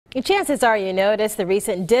Chances are you noticed the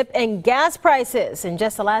recent dip in gas prices. In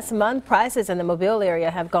just the last month, prices in the Mobile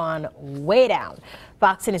area have gone way down.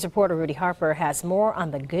 Fox News reporter Rudy Harper has more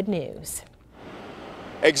on the good news.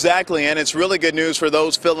 Exactly, and it's really good news for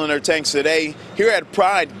those filling their tanks today. Here at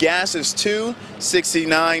Pride, gas is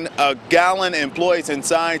 $2.69 a gallon. Employees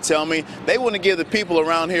inside tell me they want to give the people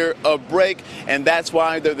around here a break, and that's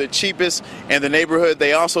why they're the cheapest in the neighborhood.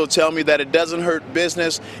 They also tell me that it doesn't hurt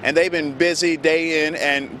business, and they've been busy day in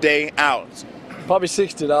and day out. Probably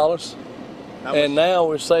 $60, and now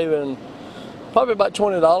we're saving probably about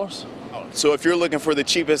 $20. So if you're looking for the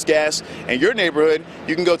cheapest gas in your neighborhood,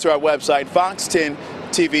 you can go to our website,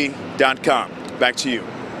 fox10tv.com. Back to you.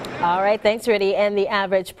 All right, thanks, Rudy. And the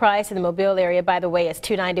average price in the Mobile area, by the way, is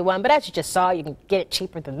 $2.91. But as you just saw, you can get it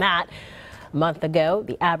cheaper than that. A month ago,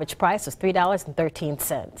 the average price was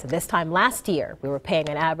 $3.13. This time last year, we were paying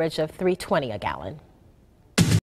an average of $3.20 a gallon.